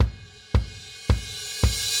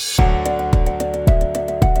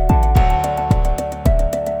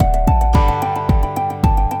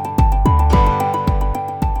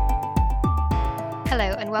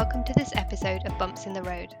the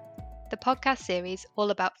Road, the podcast series all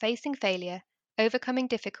about facing failure, overcoming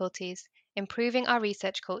difficulties, improving our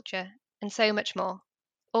research culture, and so much more,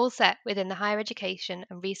 all set within the higher education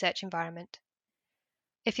and research environment.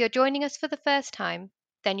 If you're joining us for the first time,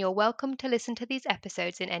 then you're welcome to listen to these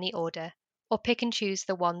episodes in any order, or pick and choose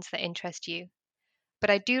the ones that interest you. But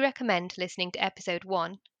I do recommend listening to episode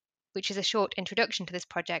 1, which is a short introduction to this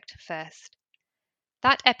project, first.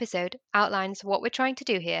 That episode outlines what we're trying to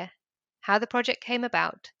do here, how the project came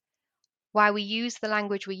about, why we use the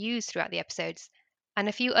language we use throughout the episodes, and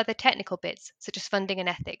a few other technical bits such as funding and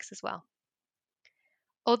ethics as well.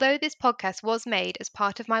 Although this podcast was made as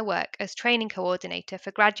part of my work as training coordinator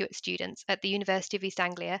for graduate students at the University of East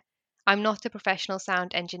Anglia, I'm not a professional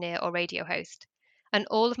sound engineer or radio host, and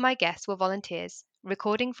all of my guests were volunteers,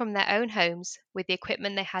 recording from their own homes with the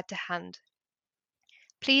equipment they had to hand.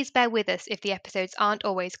 Please bear with us if the episodes aren't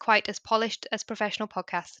always quite as polished as professional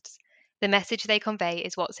podcasts. The message they convey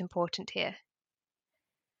is what's important here.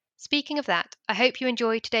 Speaking of that, I hope you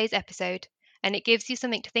enjoyed today's episode and it gives you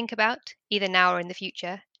something to think about, either now or in the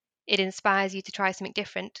future. It inspires you to try something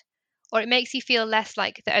different, or it makes you feel less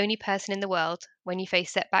like the only person in the world when you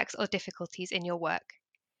face setbacks or difficulties in your work.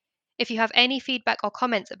 If you have any feedback or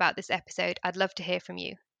comments about this episode, I'd love to hear from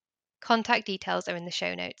you. Contact details are in the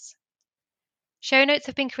show notes. Show notes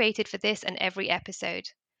have been created for this and every episode.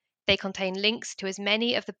 They contain links to as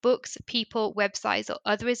many of the books, people, websites, or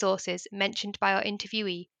other resources mentioned by our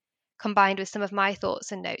interviewee, combined with some of my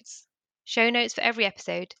thoughts and notes. Show notes for every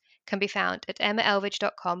episode can be found at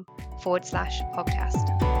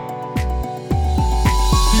emmaelvidge.com/podcast.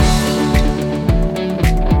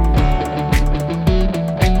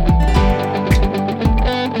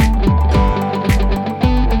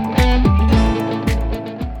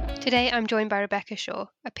 Today I'm joined by Rebecca Shaw,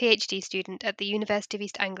 a PhD student at the University of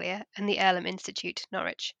East Anglia and the Earlham Institute,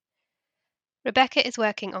 Norwich. Rebecca is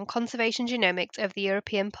working on conservation genomics of the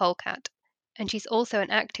European polecat, and she's also an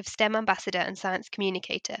active STEM ambassador and science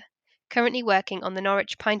communicator, currently working on the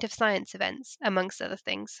Norwich Pint of Science events, amongst other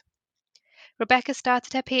things. Rebecca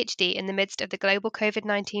started her PhD in the midst of the global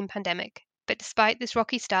COVID-19 pandemic, but despite this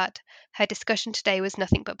rocky start, her discussion today was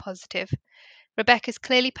nothing but positive. Rebecca's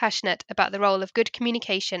clearly passionate about the role of good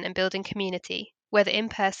communication and building community, whether in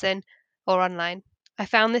person or online. I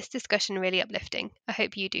found this discussion really uplifting. I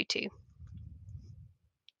hope you do too.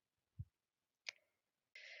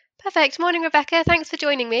 Perfect. Morning, Rebecca. Thanks for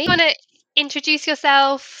joining me. Do you want to introduce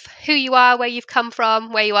yourself, who you are, where you've come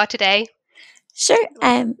from, where you are today? Sure.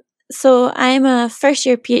 So I'm a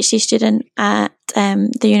first-year PhD student at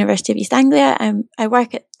the University of East Anglia. I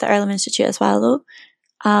work at the Earlham Institute as well, though.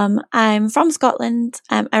 I'm from Scotland.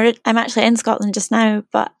 I'm actually in Scotland just now,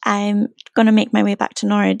 but I'm going to make my way back to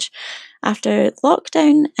Norwich after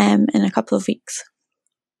lockdown in a couple of weeks.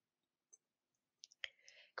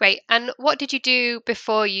 Great. And what did you do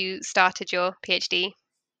before you started your PhD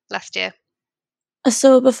last year?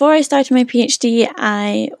 So before I started my PhD,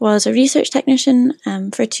 I was a research technician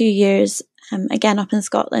for 2 years, again up in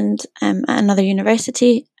Scotland at another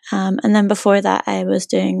university. And then before that, I was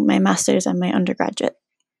doing my master's and my undergraduate.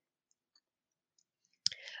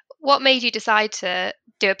 What made you decide to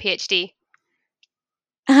do a PhD?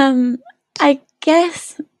 I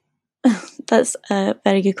guess that's a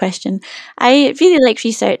very good question. I really liked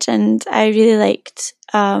research, and I really liked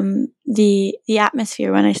the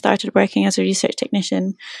atmosphere when I started working as a research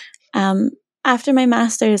technician. After my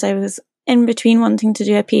master's, I was in between wanting to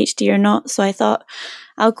do a PhD or not, so I thought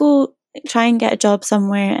I'll go try and get a job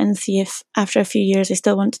somewhere and see if after a few years I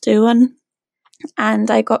still want to do one. And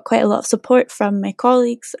I got quite a lot of support from my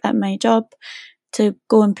colleagues at my job to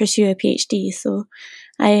go and pursue a PhD. So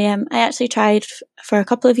I actually tried for a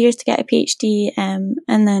couple of years to get a PhD, and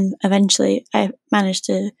then eventually I managed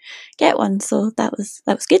to get one. So that was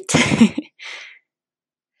good.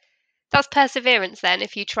 That's perseverance then.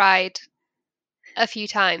 If you tried a few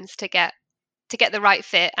times to get the right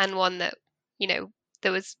fit, and one that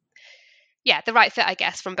there was the right fit, I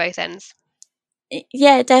guess, from both ends.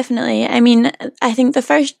 Yeah, definitely. I mean, I think the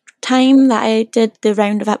first time that I did the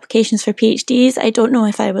round of applications for PhDs, I don't know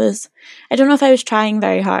if I was trying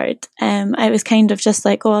very hard. I was kind of just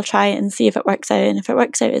like, oh, I'll try it and see if it works out. And if it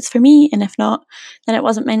works out, it's for me. And if not, then it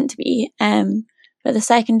wasn't meant to be. But the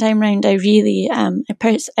second time round, I really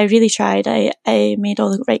tried. I made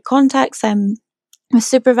all the right contacts. With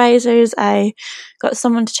supervisors, I got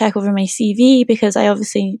someone to check over my CV because I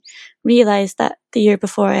obviously realised that the year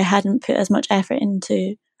before I hadn't put as much effort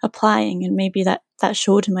into applying, and maybe that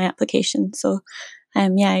showed in my application. So I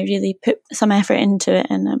really put some effort into it,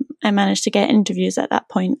 and I managed to get interviews at that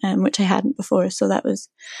point, which I hadn't before. So that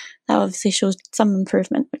obviously shows some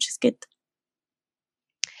improvement, which is good.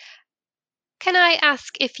 Can I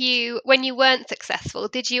ask if when you weren't successful,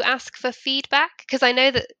 did you ask for feedback? Because I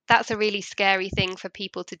know that that's a really scary thing for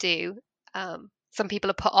people to do. Some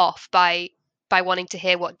people are put off by wanting to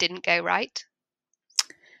hear what didn't go right.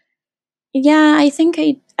 Yeah, I think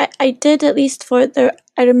I did, at least for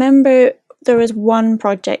I remember there was one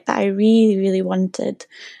project that I really, really wanted.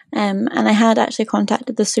 And I had actually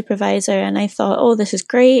contacted the supervisor and I thought, oh, this is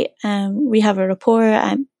great. We have a rapport.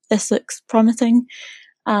 This looks promising.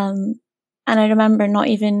 And I remember not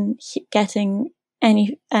even getting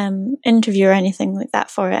any interview or anything like that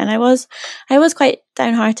for it. And I was quite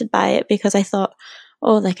downhearted by it because I thought,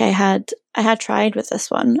 oh, like I had tried with this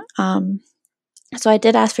one. So I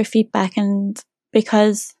did ask for feedback, and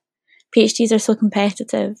because PhDs are so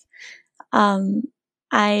competitive,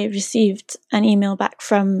 I received an email back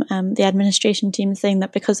from the administration team saying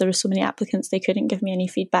that because there were so many applicants, they couldn't give me any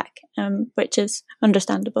feedback, which is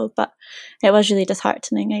understandable, but it was really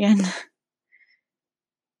disheartening again.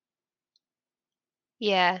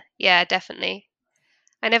 Yeah, definitely.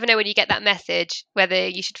 I never know when you get that message whether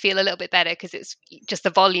you should feel a little bit better because it's just the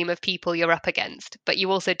volume of people you're up against, but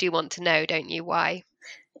you also do want to know, don't you, why?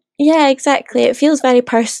 Yeah, exactly. It feels very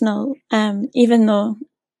personal, even though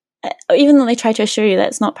they try to assure you that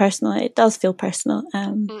it's not personal, it does feel personal.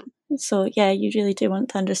 So yeah, you really do want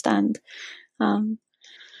to understand. Anyway,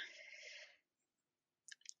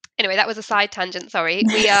 that was a side tangent, sorry.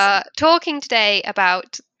 We are talking today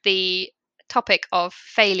about the topic of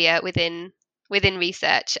failure within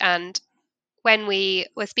research. And when we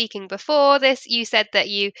were speaking before this, you said that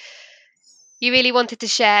you really wanted to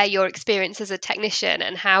share your experience as a technician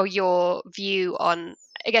and how your view on,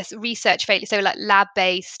 I guess, research failure, so like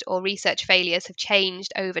lab-based or research failures, have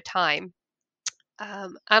changed over time.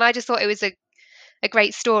 And I just thought it was a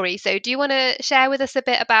great story. So do you want to share with us a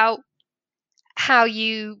bit about how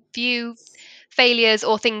you view failures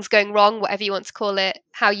or things going wrong, whatever you want to call it,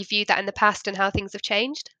 how you viewed that in the past and how things have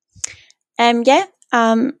changed? Yeah.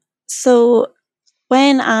 So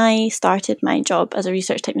when I started my job as a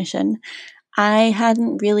research technician, I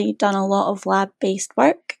hadn't really done a lot of lab-based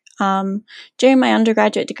work. During my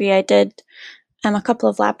undergraduate degree, I did a couple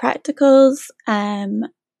of lab practicals, and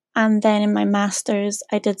then in my master's,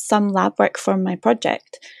 I did some lab work for my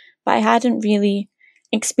project, but I hadn't really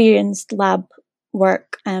experienced lab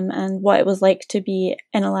work and what it was like to be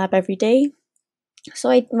in a lab every day. So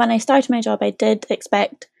when I started my job, I did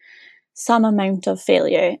expect some amount of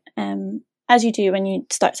failure, as you do when you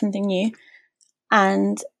start something new.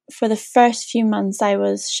 And for the first few months, I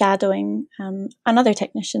was shadowing another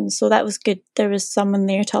technician, so that was good. There was someone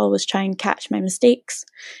there to always try and catch my mistakes,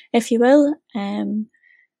 if you will.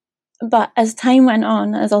 But as time went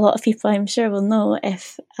on, as a lot of people I'm sure will know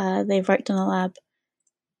if they've worked in a lab,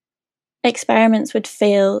 experiments would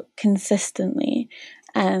fail consistently,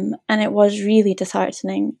 and it was really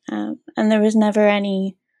disheartening. And there was never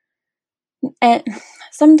any.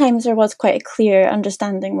 Sometimes there was quite a clear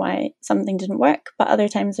understanding why something didn't work, but other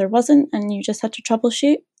times there wasn't, and you just had to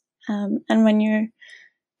troubleshoot. And when you're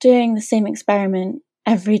doing the same experiment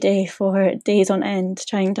every day for days on end,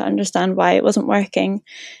 trying to understand why it wasn't working,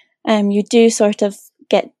 you do sort of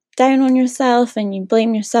get down on yourself and you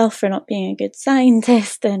blame yourself for not being a good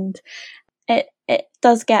scientist, and it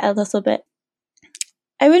does get a little bit.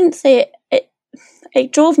 I wouldn't say it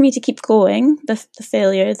drove me to keep going. The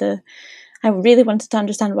failure, I really wanted to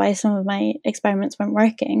understand why some of my experiments weren't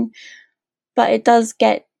working, but it does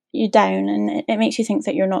get you down and it makes you think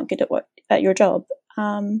that you're not good at your job.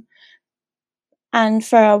 And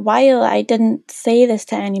for a while, I didn't say this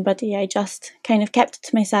to anybody. I just kind of kept it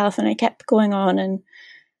to myself and I kept going on. And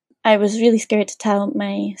I was really scared to tell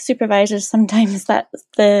my supervisors sometimes that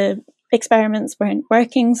the experiments weren't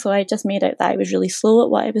working. So I just made out that I was really slow at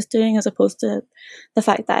what I was doing as opposed to the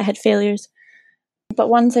fact that I had failures. But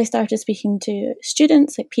once I started speaking to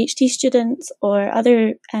students, like PhD students or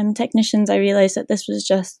other technicians, I realised that this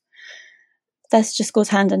just goes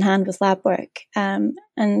hand in hand with lab work. And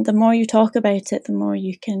the more you talk about it, the more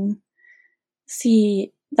you can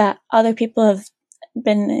see that other people have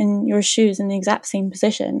been in your shoes in the exact same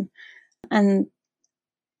position. And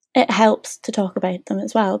it helps to talk about them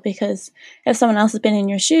as well, because if someone else has been in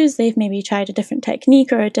your shoes, they've maybe tried a different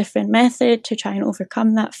technique or a different method to try and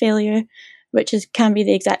overcome that failure, which can be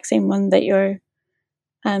the exact same one that you're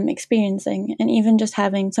experiencing. And even just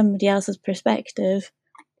having somebody else's perspective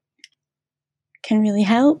can really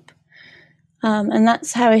help. And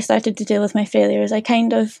that's how I started to deal with my failures. I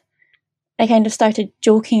kind of started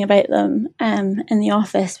joking about them in the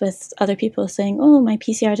office with other people, saying, "Oh, my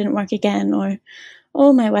PCR didn't work again," or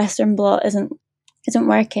 "Oh, my Western blot isn't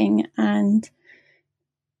working." And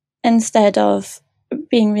instead of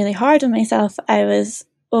being really hard on myself, I was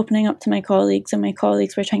opening up to my colleagues, and my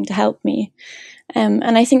colleagues were trying to help me. And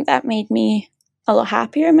I think that made me a lot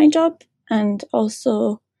happier in my job, and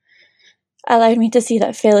also allowed me to see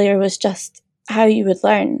that failure was just how you would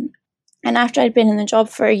learn. And after I'd been in the job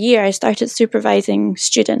for a year, I started supervising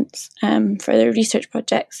students for their research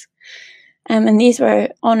projects. And these were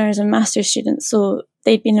honours and master's students, so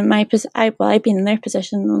they'd been in my I'd been in their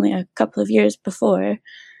position only a couple of years before,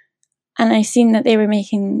 and I seen that they were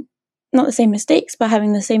making not the same mistakes, but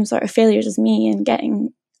having the same sort of failures as me, and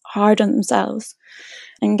getting hard on themselves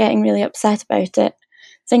and getting really upset about it,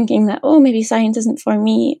 thinking that, oh, maybe science isn't for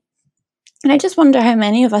me. And I just wonder how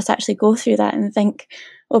many of us actually go through that and think,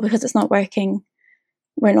 oh, because it's not working,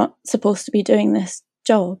 we're not supposed to be doing this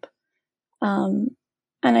job.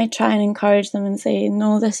 And I try and encourage them and say,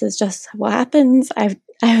 no, this is just what happens. I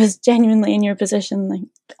was genuinely in your position like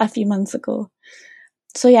a few months ago.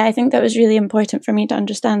 So yeah, I think that was really important for me to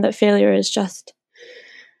understand that failure is just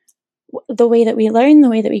the way that we learn,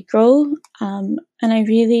 the way that we grow. And I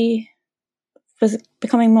really was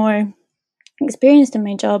becoming more experienced in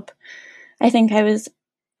my job. I think I was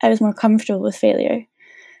more comfortable with failure.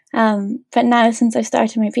 But now, since I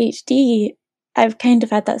started my PhD, I've kind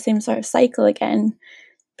of had that same sort of cycle again,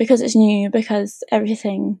 because it's new, because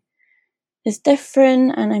everything is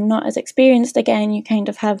different and I'm not as experienced again. You kind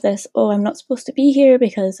of have this, oh, I'm not supposed to be here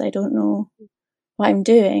because I don't know what I'm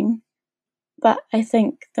doing. But I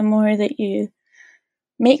think the more that you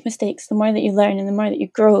make mistakes, the more that you learn and the more that you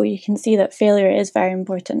grow, you can see that failure is very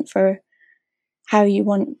important for how you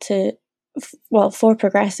want to, for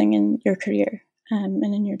progressing in your career and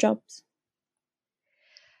in your jobs.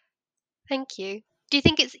 Thank you. Do you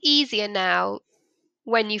think it's easier now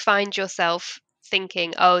when you find yourself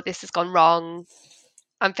thinking, oh, this has gone wrong,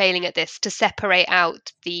 I'm failing at this, to separate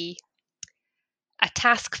out a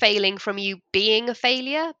task failing from you being a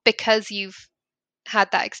failure because you've had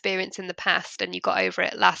that experience in the past and you got over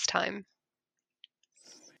it last time?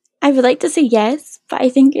 I would like to say yes, but I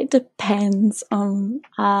think it depends on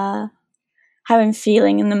how I'm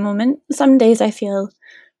feeling in the moment. Some days I feel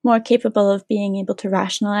more capable of being able to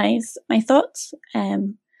rationalize my thoughts.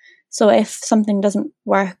 So if something doesn't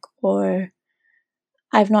work, or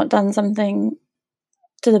I've not done something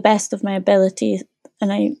to the best of my ability,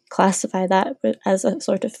 and I classify that as a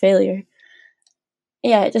sort of failure.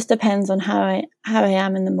 Yeah, it just depends on how I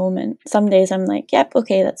am in the moment. Some days I'm like, yep,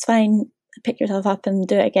 okay, that's fine. Pick yourself up and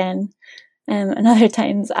do it again. And other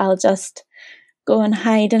times I'll just go and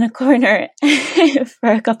hide in a corner for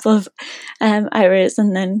a couple of hours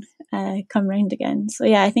and then come round again. So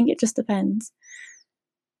yeah, I think it just depends.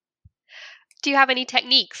 Do you have any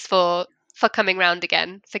techniques for coming round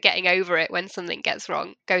again, for getting over it when something goes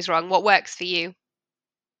wrong? What works for you?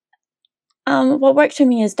 What worked for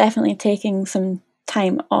me is definitely taking some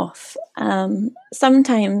time off.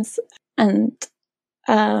 Sometimes, and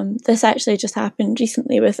this actually just happened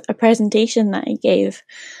recently with a presentation that I gave,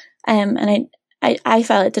 and I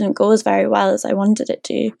felt it didn't go as very well as I wanted it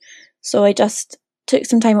to. So I just took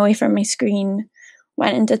some time away from my screen,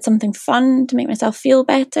 went and did something fun to make myself feel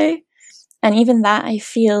better. And even that, I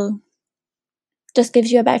feel, just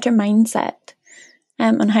gives you a better mindset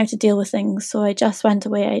on how to deal with things. So I just went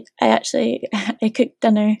away. I cooked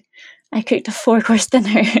dinner. I cooked a 4-course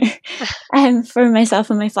dinner for myself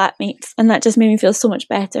and my flatmates. And that just made me feel so much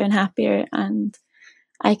better and happier. And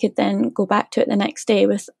I could then go back to it the next day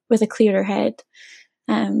with a clearer head.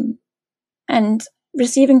 And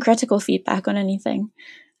receiving critical feedback on anything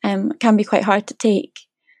can be quite hard to take.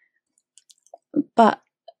 But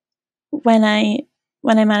when I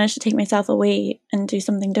manage to take myself away and do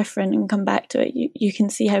something different and come back to it, you can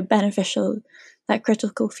see how beneficial that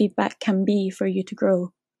critical feedback can be for you to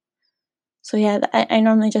grow. So yeah, I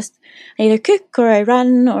normally just either cook or I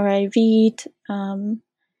run or I read,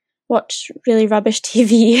 watch really rubbish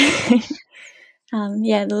TV.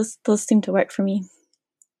 Yeah, those seem to work for me.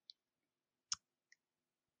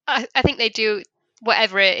 I think they do.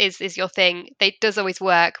 Whatever it is your thing, it does always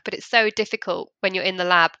work, but it's so difficult when you're in the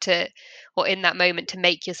lab or in that moment, to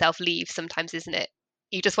make yourself leave sometimes, isn't it?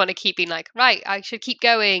 You just want to keep being like, right, I should keep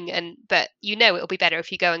going, but it'll be better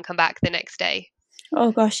if you go and come back the next day.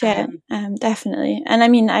 Oh gosh, yeah, definitely. And I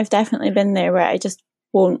mean, I've definitely been there where I just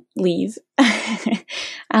won't leave.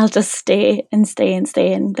 I'll just stay and stay and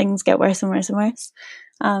stay, and things get worse and worse and worse.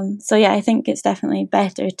 So yeah, I think it's definitely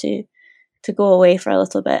better to go away for a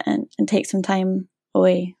little bit and take some time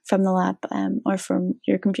away from the lab or from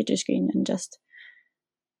your computer screen, and just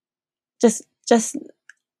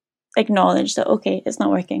acknowledge that, okay, it's not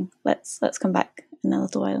working. Let's come back in a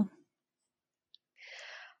little while.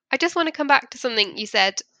 I just want to come back to something you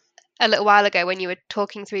said a little while ago when you were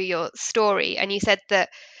talking through your story, and you said that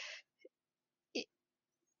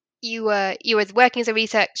you were working as a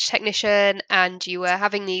research technician and you were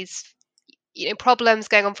having these problems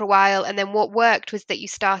going on for a while, and then what worked was that you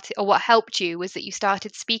started, or what helped you was that you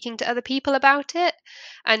started speaking to other people about it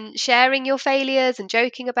and sharing your failures and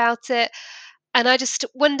joking about it. And I just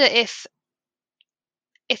wonder if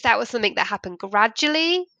that was something that happened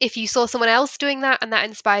gradually, if you saw someone else doing that and that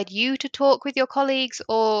inspired you to talk with your colleagues,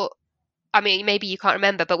 or I mean, maybe you can't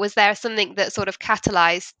remember, but was there something that sort of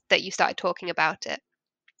catalyzed that you started talking about it?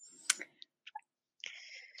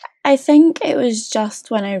 I think it was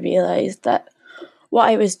just when I realised that what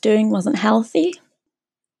I was doing wasn't healthy.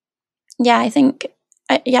 Yeah,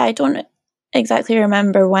 I don't exactly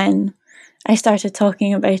remember when I started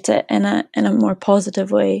talking about it in a more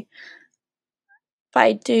positive way. But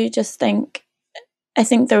I do just think, I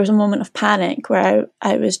think there was a moment of panic where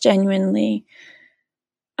I was genuinely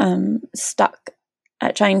stuck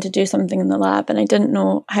at trying to do something in the lab and I didn't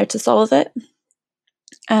know how to solve it.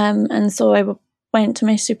 And so I went to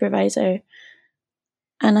my supervisor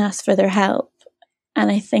and asked for their help.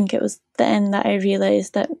 And I think it was then that I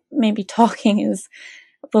realised that maybe talking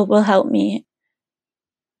will help me.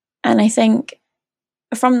 And I think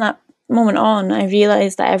from that moment on, I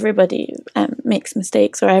realised that everybody makes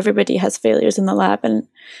mistakes, or everybody has failures in the lab. And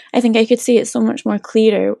I think I could see it so much more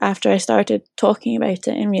clearer after I started talking about it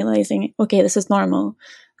and realising, okay, this is normal.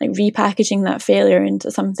 Like repackaging that failure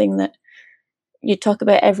into something that you talk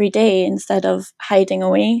about every day instead of hiding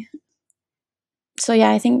away. So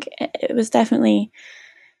yeah, I think it was definitely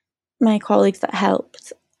my colleagues that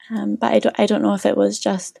helped. But I don't know if it was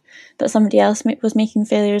just that somebody else was making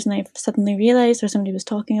failures and I suddenly realised, or somebody was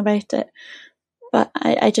talking about it. But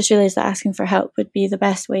I just realised that asking for help would be the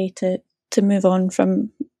best way to move on from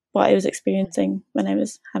what I was experiencing when I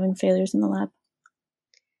was having failures in the lab.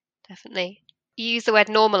 Definitely. You use the word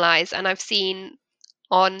normalise, and I've seen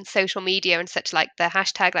on social media and such, like the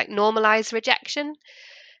hashtag like normalise rejection,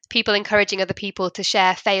 people encouraging other people to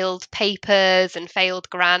share failed papers and failed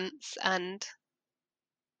grants and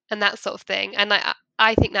that sort of thing. And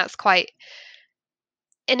I think that's quite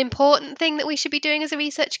an important thing that we should be doing as a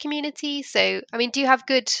research community. So, I mean, do you have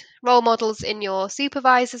good role models in your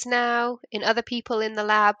supervisors now, in other people in the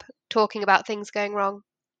lab talking about things going wrong?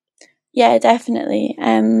 Yeah, definitely.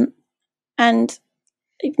 And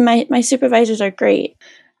my supervisors are great.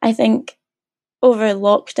 I think over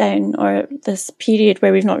lockdown, or this period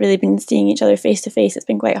where we've not really been seeing each other face to face, it's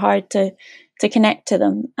been quite hard to connect to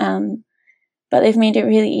them. But they've made it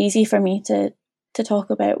really easy for me to talk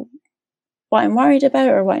about what I'm worried about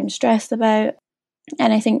or what I'm stressed about.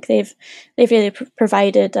 And I think they've really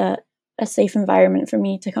provided a safe environment for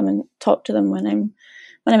me to come and talk to them when I'm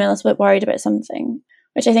a little bit worried about something,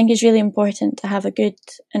 which I think is really important, to have a good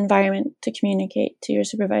environment to communicate to your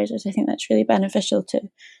supervisors. I think that's really beneficial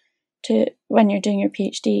to when you're doing your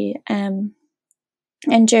PhD. And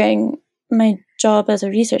during my job as a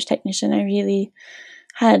research technician, I really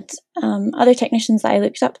had other technicians that I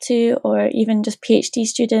looked up to, or even just PhD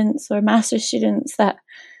students or master's students that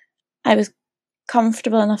I was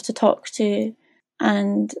comfortable enough to talk to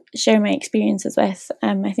and share my experiences with.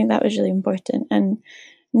 I think that was really important. And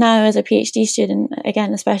now as a PhD student,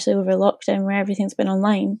 again, especially over lockdown where everything's been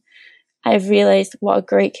online, I've realised what a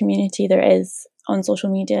great community there is on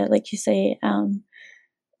social media. Like you say,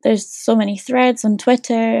 there's so many threads on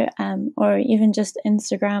Twitter, or even just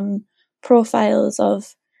Instagram profiles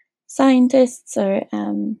of scientists or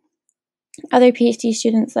other PhD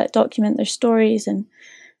students that document their stories and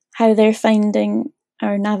how they're finding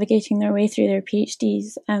or navigating their way through their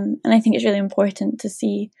PhDs. And I think it's really important to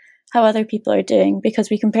see how other people are doing, because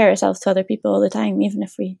we compare ourselves to other people all the time, even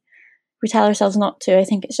if we tell ourselves not to. I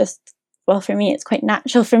think it's just, well, for me, it's quite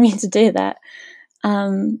natural for me to do that.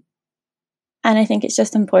 And I think it's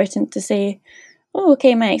just important to say, oh,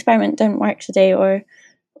 okay, my experiment didn't work today. Or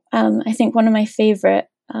I think one of my favorite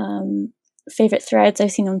threads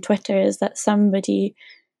I've seen on Twitter is that somebody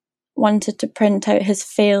wanted to print out his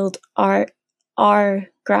failed R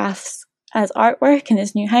graphs as artwork in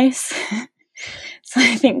his new house. So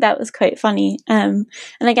I think that was quite funny. And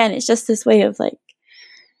again, it's just this way of like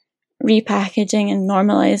repackaging and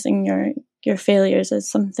normalizing your failures as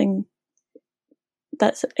something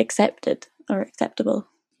that's accepted or acceptable.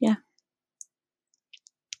 Yeah.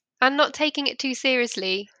 And not taking it too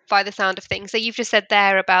seriously by the sound of things. So you've just said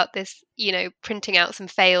there about this, printing out some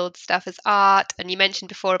failed stuff as art, and you mentioned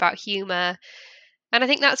before about humour. And I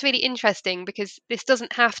think that's really interesting, because this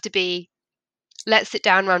doesn't have to be, let's sit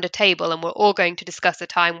down around a table and we're all going to discuss a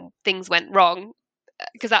time things went wrong.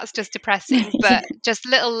 because that's just depressing, but Yeah. just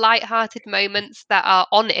little light-hearted moments that are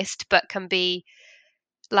honest but can be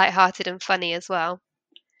light-hearted and funny as well.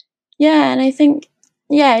 Yeah, and I think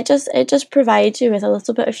it just provides you with a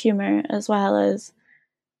little bit of humor as well as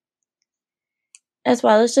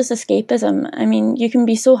just escapism. I mean, you can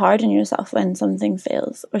be so hard on yourself when something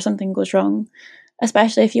fails or something goes wrong,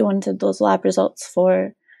 especially if you wanted those lab results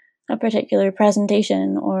for a particular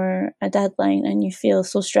presentation or a deadline and you feel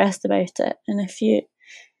so stressed about it. And if you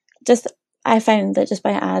just, I found that just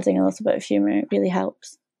by adding a little bit of humor, it really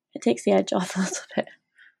helps. It takes the edge off a little bit.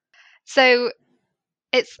 So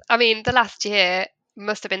the last year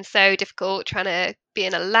must have been so difficult trying to be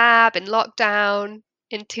in a lab in lockdown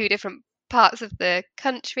in 2 different parts of the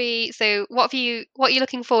country. So what are you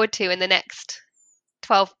looking forward to in the next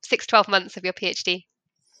 12 months of your PhD?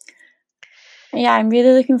 Yeah, I'm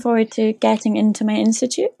really looking forward to getting into my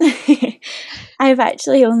institute. I've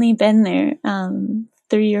actually only been there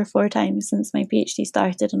 3 or 4 times since my PhD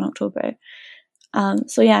started in October.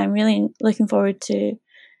 So yeah, I'm really looking forward to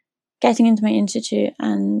getting into my institute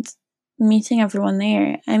and meeting everyone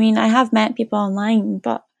there. I mean, I have met people online,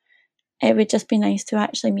 but it would just be nice to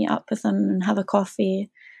actually meet up with them and have a coffee.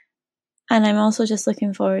 And I'm also just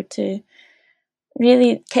looking forward to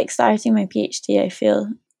really kickstarting my PhD, I feel.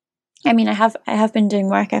 I mean, I have been doing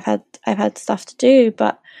work. I've had stuff to do,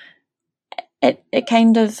 but it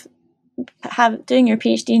kind of doing your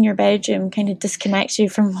PhD in your bedroom kind of disconnects you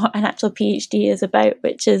from what an actual PhD is about,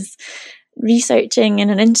 which is researching in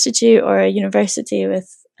an institute or a university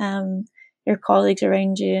with your colleagues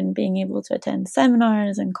around you and being able to attend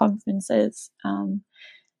seminars and conferences.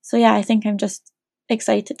 So yeah, I think I'm just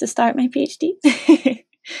excited to start my PhD.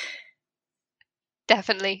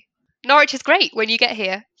 Definitely. Norwich is great when you get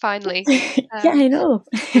here, finally. Yeah, I know.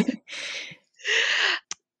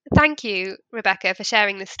 Thank you, Rebecca, for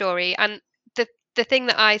sharing this story. And the thing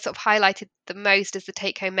that I sort of highlighted the most as the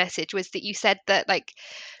take-home message was that you said that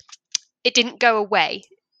it didn't go away.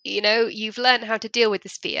 You've learned how to deal with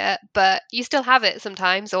this fear, but you still have it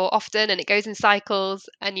sometimes or often, and it goes in cycles,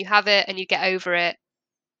 and you have it and you get over it,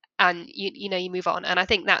 and you move on. And I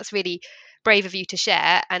think that's really brave of you to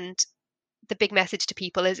share. And the big message to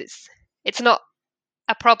people is it's not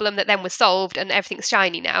a problem that then was solved and everything's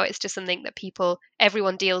shiny now. It's just something that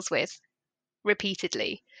everyone deals with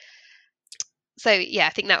repeatedly. So yeah, I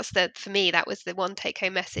think for me that was the one take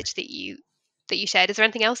home message that you shared. Is there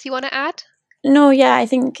anything else you want to add? No, yeah, I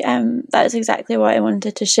think that's exactly what I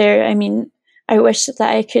wanted to share. I mean, I wish that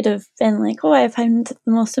I could have been like, oh, I found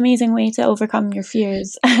the most amazing way to overcome your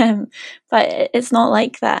fears. But it's not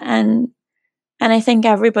like that. And I think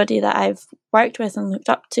everybody that I've worked with and looked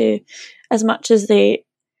up to, as much as they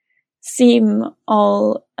seem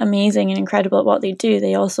all amazing and incredible at what they do,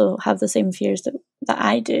 they also have the same fears that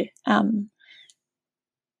I do. And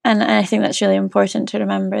I think that's really important to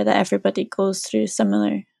remember, that everybody goes through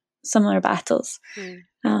similar battles.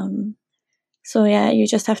 So yeah, you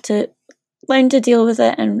just have to learn to deal with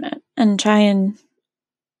it and try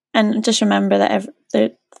and just remember that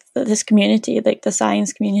that this community, like the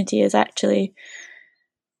science community, is actually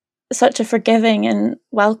such a forgiving and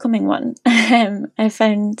welcoming one. I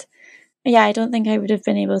found, I don't think I would have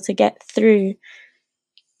been able to get through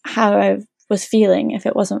how I was feeling if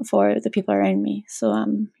it wasn't for the people around me. So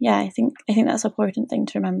I think that's an important thing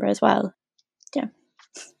to remember as well. Yeah.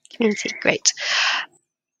 Community, great.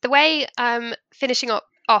 The way I'm finishing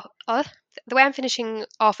off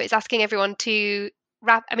is asking everyone to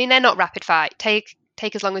they're not rapid fire.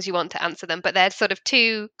 Take as long as you want to answer them, but they're sort of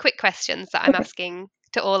 2 quick questions that I'm asking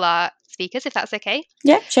to all our speakers, if that's okay.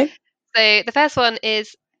 Yeah, sure. So the first one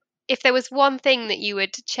is, if there was one thing that you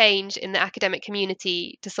would change in the academic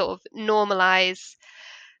community to sort of normalize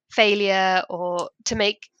failure, or to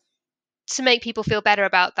make people feel better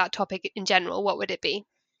about that topic in general, what would it be?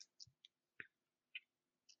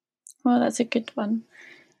 Well, that's a good one.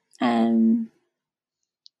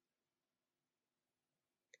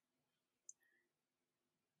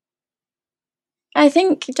 I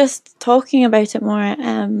think just talking about it more,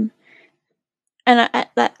 and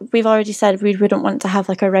that we've already said we wouldn't want to have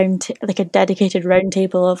like a dedicated round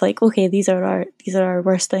table of like, okay, these are our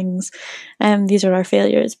worst things, these are our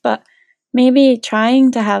failures, but maybe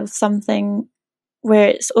trying to have something where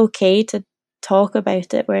it's okay to talk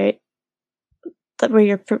about it, where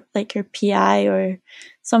your PI or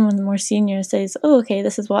someone more senior says, oh, okay,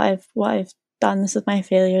 this is what I've done, this is my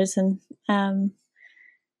failures, and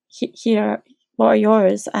here what are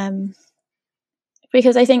yours,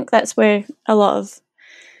 because I think that's where a lot of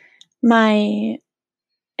my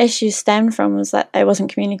issues stemmed from, was that I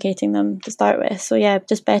wasn't communicating them to start with. So yeah,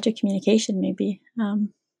 just better communication maybe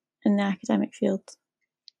in the academic field.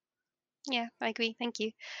 Yeah, I agree. Thank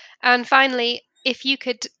you. And finally, if you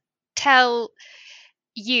could tell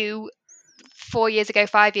you 4 years ago,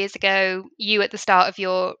 5 years ago, you at the start of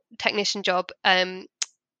your technician job,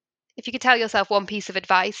 if you could tell yourself one piece of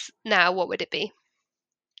advice now, what would it be?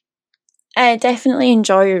 Definitely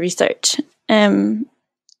enjoy your research.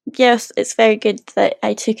 Yes, it's very good that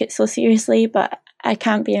I took it so seriously, but I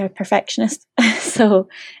can't be a perfectionist. So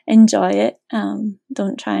enjoy it.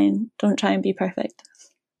 Don't try and be perfect.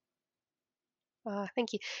 Oh,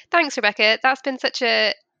 thank you. Thanks, Rebecca. That's been such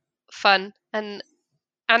a fun and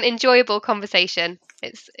an enjoyable conversation.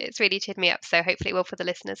 It's really cheered me up, so hopefully it will for the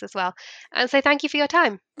listeners as well. And so thank you for your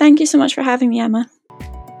time. Thank you so much for having me, Emma.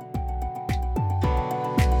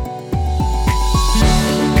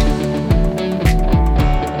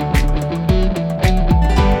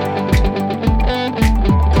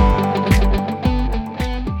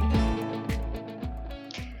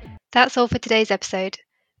 That's all for today's episode.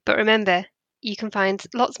 But remember, you can find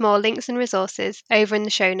lots more links and resources over in the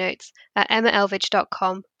show notes at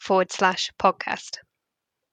emmaelvidge.com/podcast.